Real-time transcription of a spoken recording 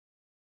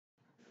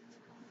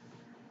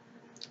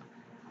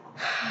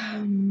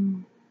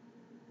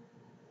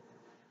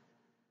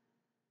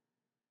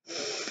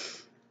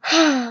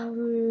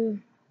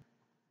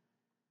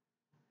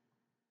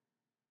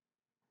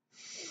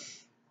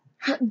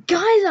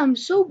Guys, I'm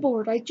so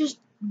bored. I just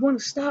want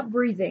to stop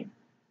breathing.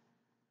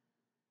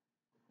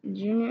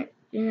 Junior,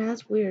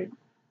 that's weird.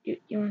 You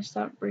want to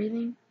stop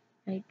breathing?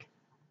 Like,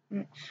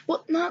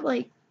 well, not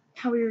like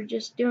how we were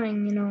just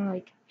doing,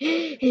 like,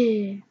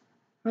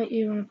 what,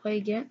 you want to play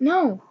again?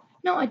 No,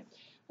 I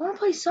want to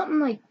play something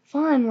like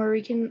fun where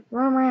we can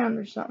run around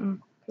or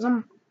something. Cause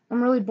I'm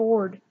really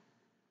bored.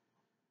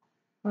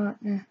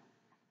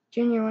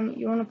 Junior,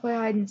 you want to play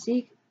hide and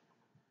seek?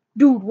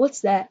 Dude,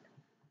 what's that?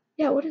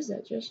 Yeah, what is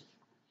that? Just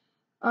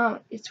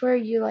it's where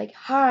you like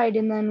hide,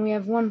 and then we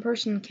have one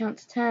person count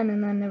to 10,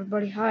 and then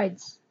everybody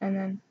hides, and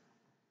then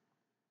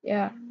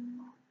yeah.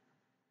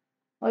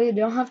 Well, you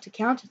don't have to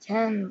count to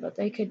 10, but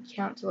they could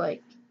count to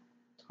like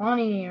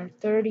 20 or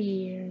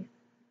 30 or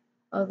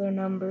other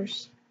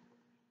numbers.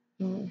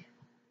 Yeah,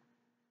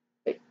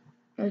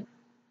 uh,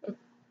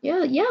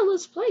 yeah,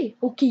 let's play.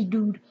 Okay,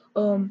 dude.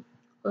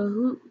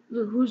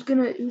 Who's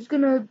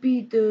gonna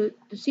be the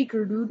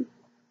seeker, dude?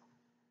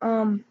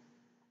 Um,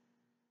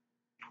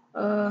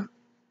 uh,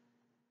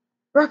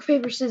 rock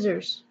paper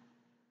scissors.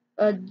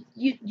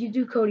 You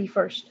do Cody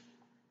first.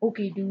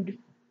 Okay, dude.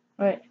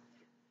 All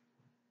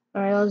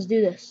right, let's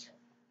do this.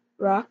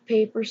 Rock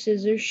paper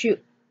scissors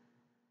shoot.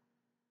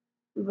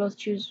 We both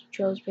chose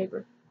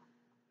paper.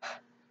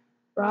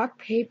 Rock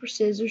paper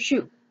scissors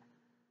shoot.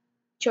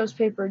 Chose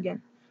paper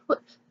again.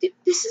 What?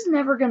 This is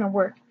never gonna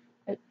work.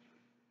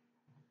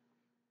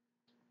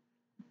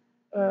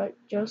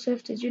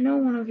 Joseph, did you know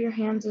one of your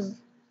hands is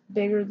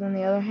bigger than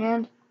the other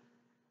hand?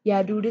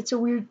 Yeah, dude, it's a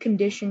weird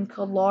condition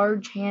called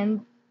large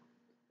handism.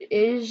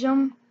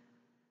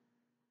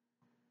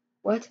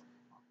 What?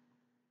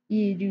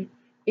 Yeah, dude,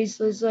 it's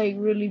like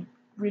really,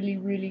 really,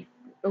 really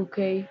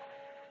okay.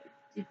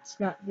 It's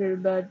not very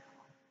bad.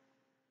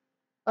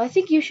 I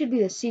think you should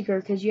be the seeker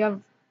because you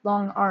have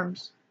long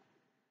arms.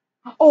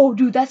 Oh,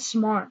 dude, that's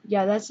smart.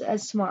 Yeah,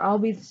 that's smart. I'll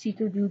be the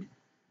seeker, dude.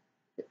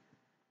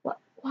 What?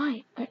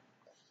 Why?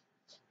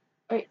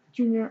 Alright,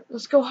 Junior,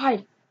 let's go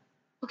hide.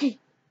 Okay.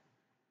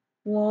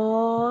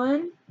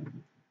 1,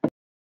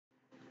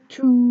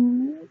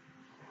 2,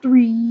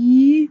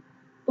 3,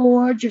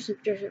 4. Joseph.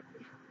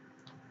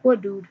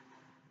 What, dude?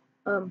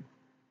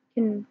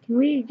 Can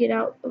we get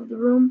out of the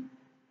room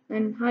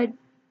and hide?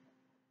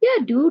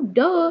 Yeah, dude.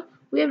 Duh.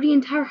 We have the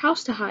entire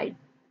house to hide.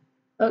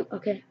 Oh,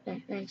 okay.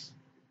 Thanks.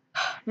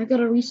 I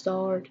gotta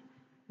restart.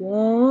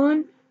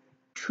 1,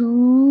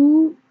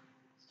 2,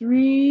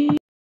 3.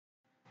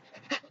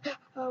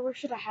 Where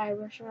should I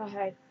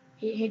hide?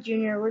 Hey,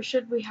 Junior, where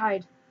should we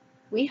hide?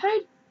 We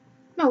hide?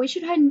 No, we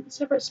should hide in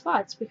separate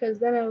spots because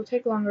then it'll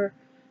take longer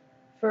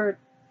for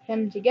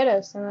him to get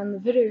us, and then the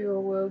video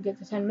will get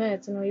to 10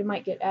 minutes, and we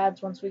might get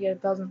ads once we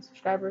get 1,000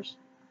 subscribers.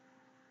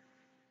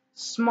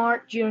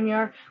 Smart,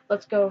 Junior.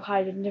 Let's go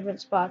hide in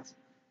different spots.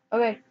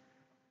 Okay.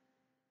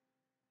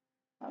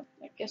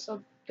 I guess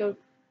I'll go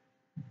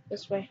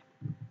this way,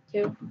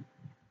 too.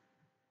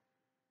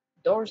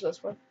 Doors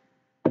this way.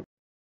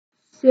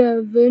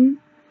 7,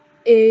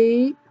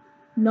 8,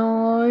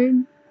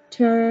 9,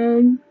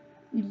 10,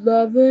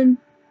 11,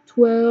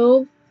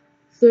 12,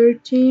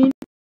 13,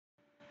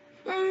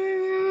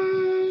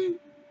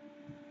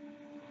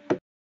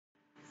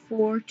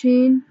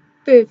 14,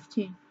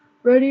 15.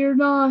 Ready or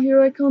not,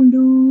 here I come,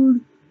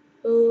 dude.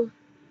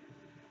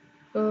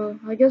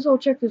 I guess I'll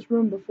check this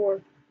room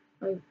before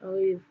I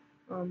leave.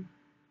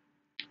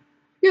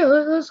 Yeah,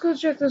 let's go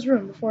check this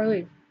room before I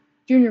leave.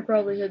 Junior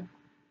probably hid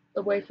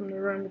away from the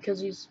room because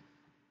he's...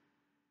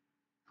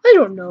 I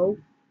don't know.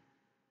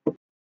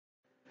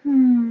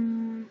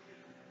 No.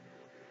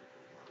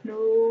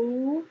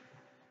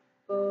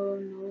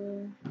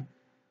 No.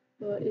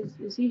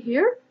 Is he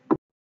here?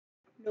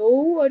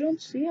 No, I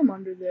don't see him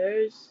under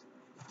there.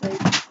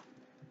 Like,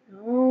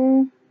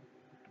 no.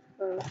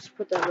 Let's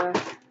put that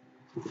back.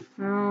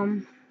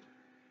 I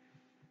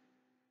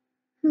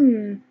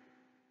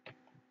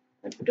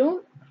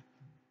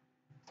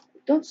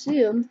don't see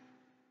him.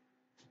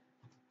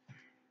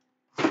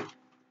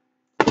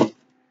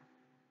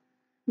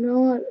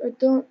 No, I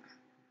don't.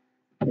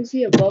 Is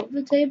he above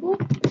the table?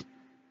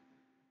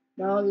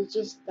 No, it's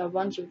just a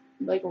bunch of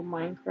Lego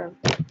Minecraft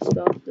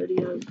stuff that he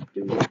has to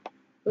do.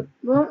 But,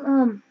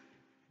 well,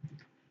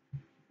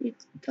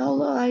 it's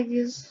all I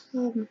guess,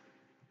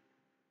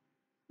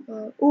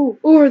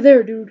 over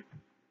there, dude.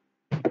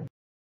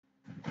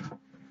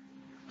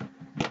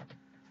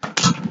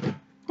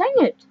 Dang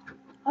it!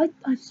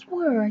 I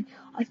swear,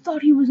 I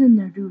thought he was in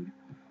there, dude.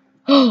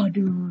 Oh,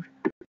 dude.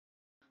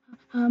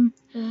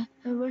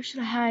 Where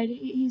should I hide?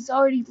 He's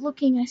already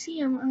looking. I see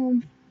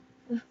him.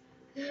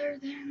 There.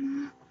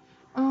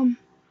 I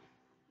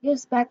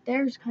guess back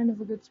there is kind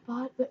of a good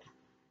spot, but I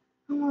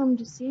don't want him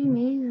to see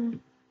me.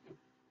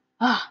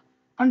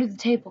 Under the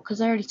table,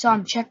 because I already saw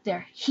him check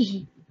there.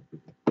 Hehe.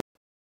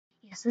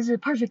 Yes, this is a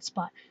perfect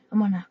spot. I'm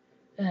gonna,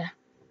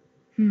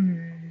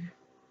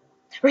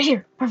 right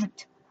here.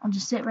 Perfect. I'll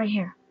just sit right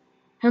here.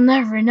 He'll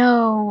never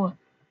know.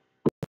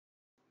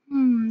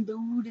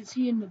 Dude, is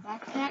he in the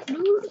backpack,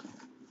 dude?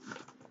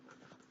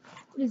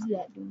 What is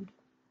that, dude?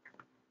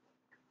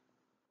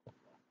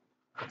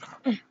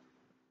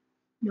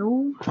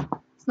 No,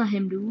 it's not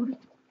him, dude.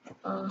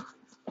 A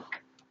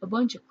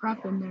bunch of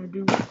crap in there,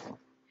 dude.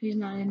 He's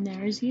not in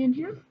there. Is he in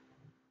here?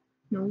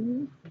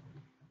 No.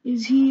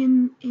 Is he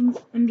in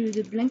under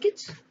the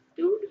blankets,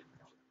 dude?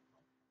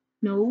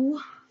 No.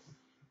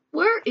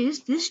 Where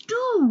is this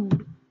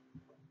dude?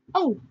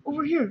 Oh,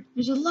 over here.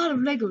 There's a lot of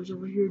Legos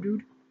over here,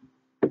 dude.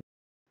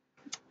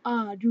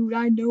 Ah, dude,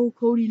 I know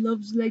Cody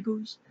loves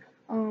Legos.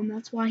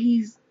 That's why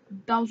he's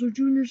Bowser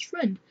Jr.'s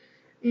friend.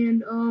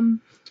 And,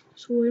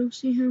 so I don't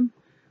see him.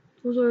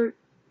 Those are...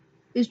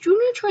 Is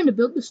Junior trying to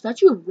build the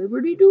Statue of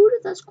Liberty,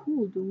 dude? That's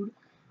cool, dude.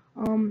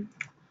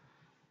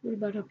 What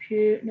about up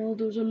here? No,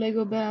 those are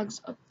Lego bags.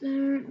 Up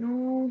there?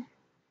 No.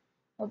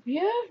 Up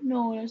here?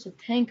 No, there's a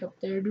tank up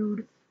there,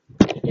 dude.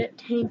 That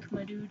tank,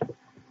 my dude.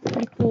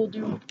 Pretty cool,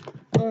 dude.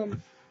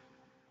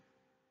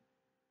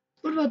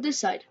 What about this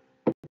side?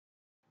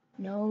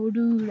 No,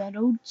 dude, I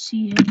don't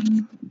see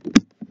him.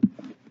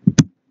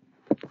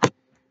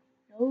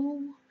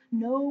 No,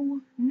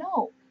 no,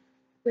 no.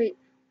 Wait,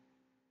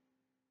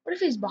 what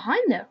if he's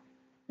behind there?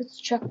 Let's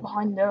check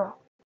behind there.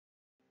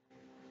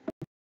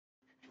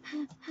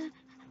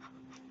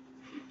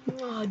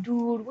 Ah,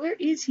 dude, where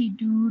is he,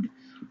 dude?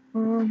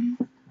 Oh,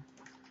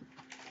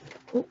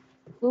 what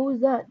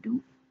was that,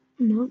 dude?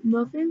 No,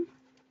 nothing.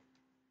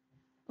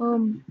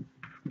 Hmm.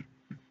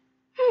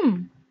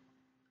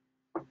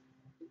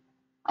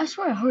 I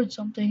swear I heard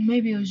something.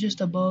 Maybe it was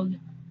just a bug.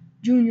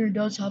 Junior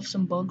does have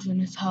some bugs in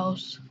his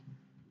house.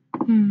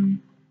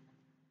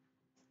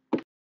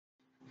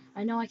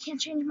 I know I can't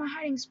change my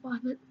hiding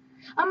spot, but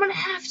I'm gonna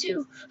have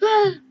to.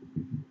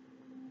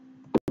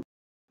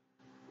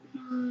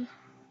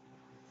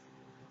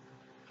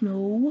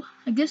 No,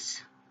 I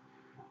guess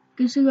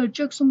I gotta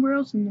check somewhere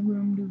else in the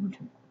room, dude.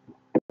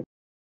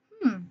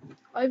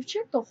 I've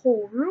checked the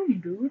whole room,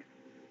 dude.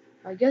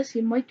 I guess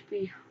he might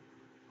be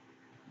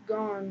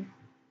gone.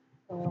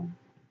 What?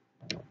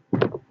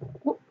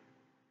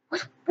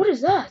 What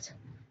is that?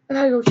 I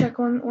gotta go check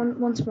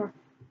once more.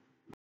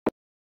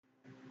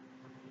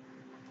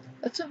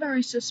 That's a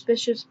very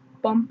suspicious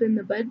bump in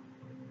the bed.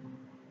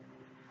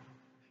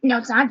 No,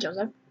 it's not,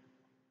 Joseph.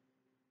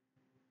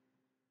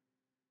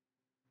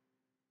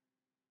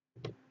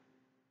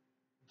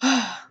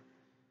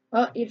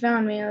 Well, you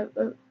found me.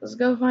 Let's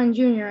go find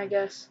Junior, I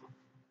guess.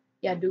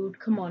 Yeah, dude,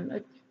 come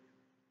on.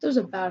 There's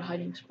a bad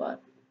hiding spot.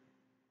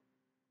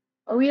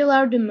 Are we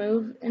allowed to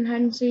move in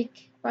hide and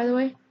seek, by the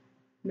way?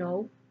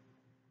 No.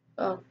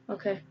 Oh,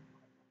 okay.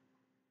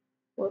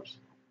 Whoops.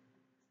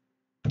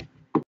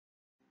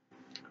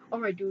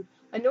 Alright, dude.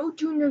 I know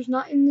Junior's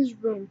not in this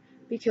room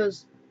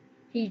because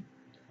he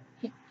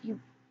yeah,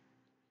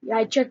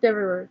 I checked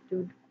everywhere,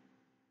 dude.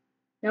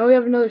 Now we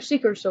have another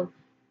seeker, so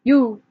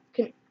you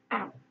can,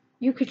 ow,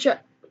 you can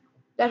check.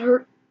 That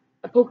hurt.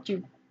 I poked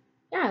you.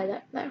 Yeah,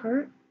 that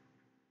hurt.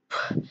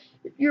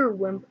 You're a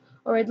wimp.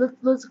 Alright,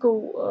 let's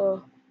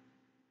go,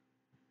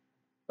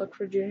 look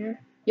for Junior.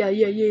 Yeah,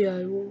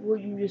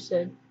 what you just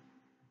said.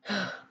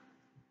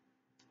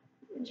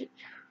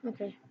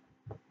 Okay.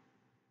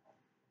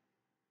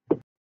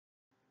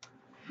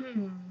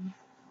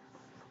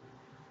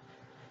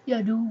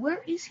 Yeah, dude,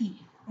 where is he?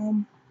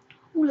 Oh,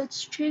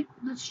 let's check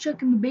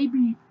in the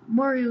baby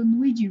Mario and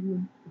Luigi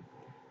room.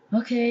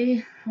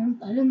 Okay,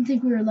 I didn't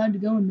think we were allowed to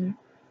go in there.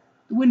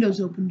 The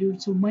window's open,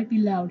 dude, so it might be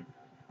loud.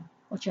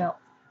 Watch out.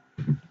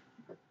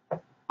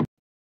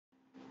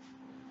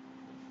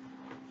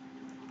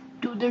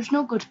 Dude, there's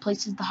no good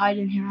places to hide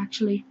in here,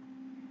 actually.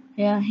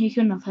 Yeah, he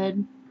couldn't have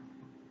hid.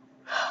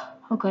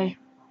 Okay.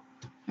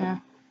 Yeah.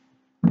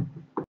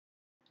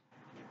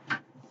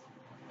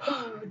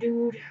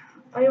 Dude,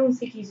 I don't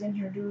think he's in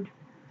here, dude.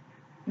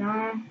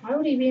 Nah, why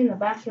would he be in the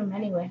bathroom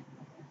anyway?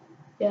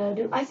 Yeah,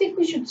 dude, I think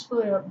we should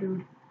split it up,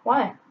 dude.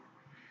 Why?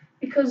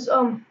 Because,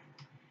 then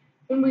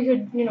we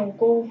could,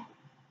 go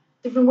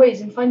different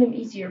ways and find him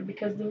easier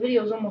because the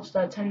video's almost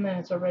at 10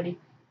 minutes already.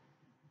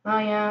 Oh,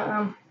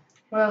 yeah,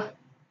 well,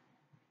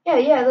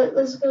 yeah,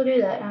 let's go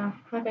do that.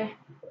 Okay.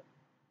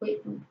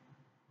 Wait,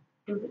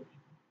 dude,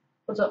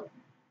 what's up?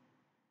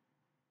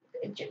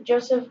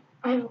 Joseph,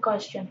 I have a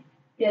question.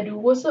 Yeah, dude,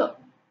 what's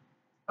up?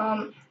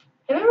 Have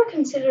you ever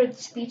considered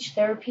speech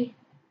therapy?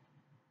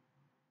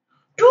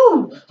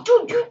 Dude,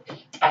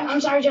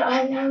 I'm sorry,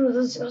 I know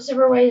there's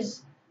several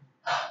ways.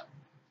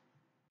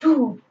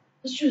 Dude,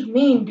 that's just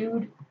mean,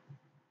 dude.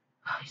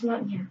 He's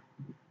not in here.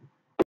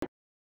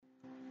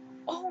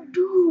 Oh,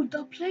 dude,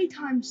 the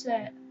playtime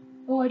set.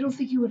 Oh, I don't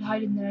think he would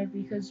hide in there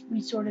because we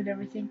sorted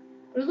everything.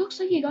 But it looks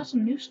like he got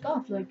some new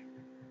stuff, like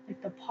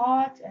the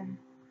pot and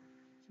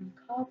some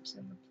cups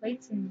and the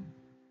plates and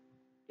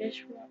the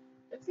dishwasher.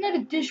 It's not a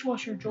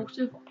dishwasher,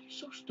 Joseph. Oh, you're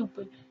so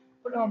stupid.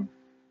 But oh,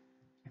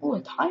 a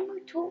timer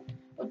tool.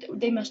 But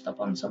they messed up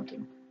on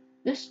something.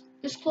 This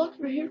clock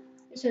right here,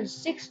 it says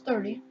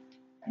 6:30,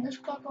 and this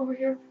clock over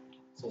here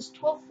says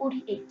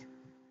 12:48.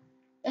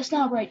 That's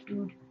not right,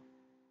 dude.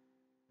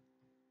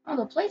 Oh,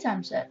 the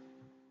playtime set.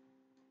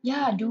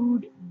 Yeah,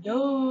 dude.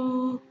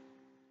 Duh.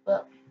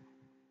 But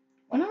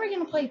when are we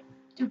gonna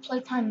do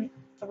playtime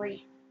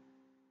 3?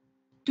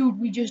 Dude,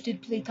 we just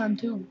did playtime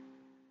 2.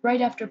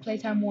 Right after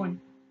Playtime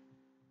 1.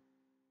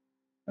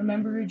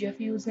 Remember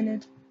Jeffy was in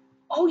it?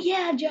 Oh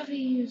yeah,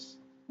 Jeffy is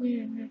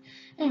weird.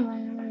 Anyway,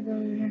 I'm gonna go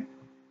here.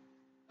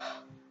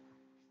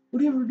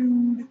 Whatever,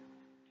 dude.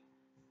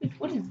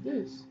 What is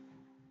this?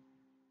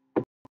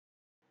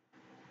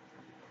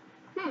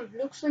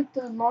 Looks like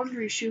the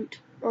laundry chute.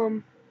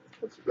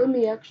 Let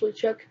me actually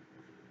check.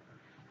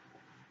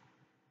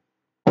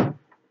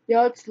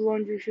 Yeah, it's the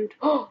laundry chute.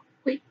 Oh,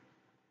 wait.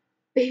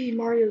 Baby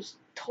Mario's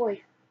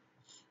toy.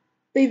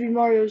 Baby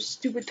Mario's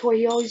stupid toy.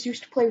 He always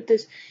used to play with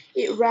this.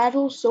 It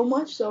rattles so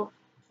much, so.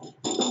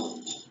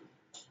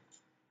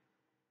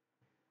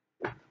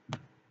 That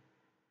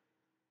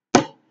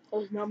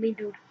was not me,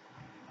 dude.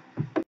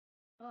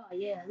 Oh,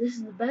 yeah. This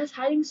is the best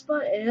hiding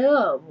spot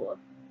ever.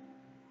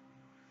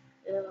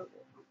 Ever.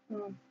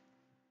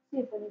 See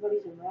if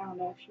anybody's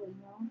around, actually.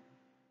 No.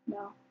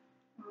 No.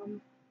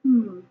 Um,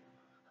 hmm.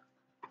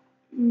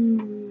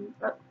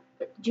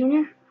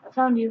 Junior, I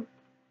found you.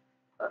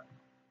 Uh,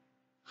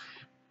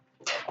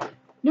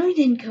 no, you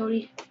didn't,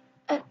 Cody.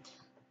 Uh,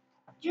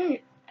 Junior,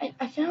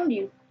 I found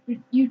you.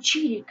 You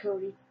cheated,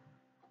 Cody.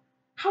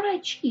 How did I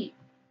cheat?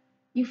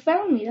 You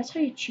found me. That's how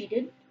you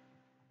cheated.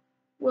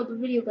 Well, the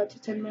video got to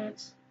 10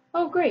 minutes.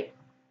 Oh, great.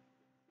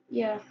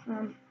 Yeah,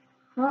 well,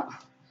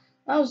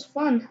 that was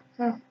fun.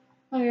 Huh.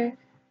 Okay.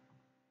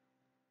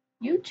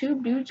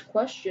 YouTube dude's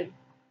question.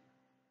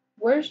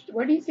 Where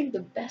do you think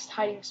the best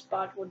hiding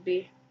spot would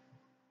be?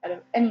 Out of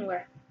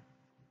anywhere.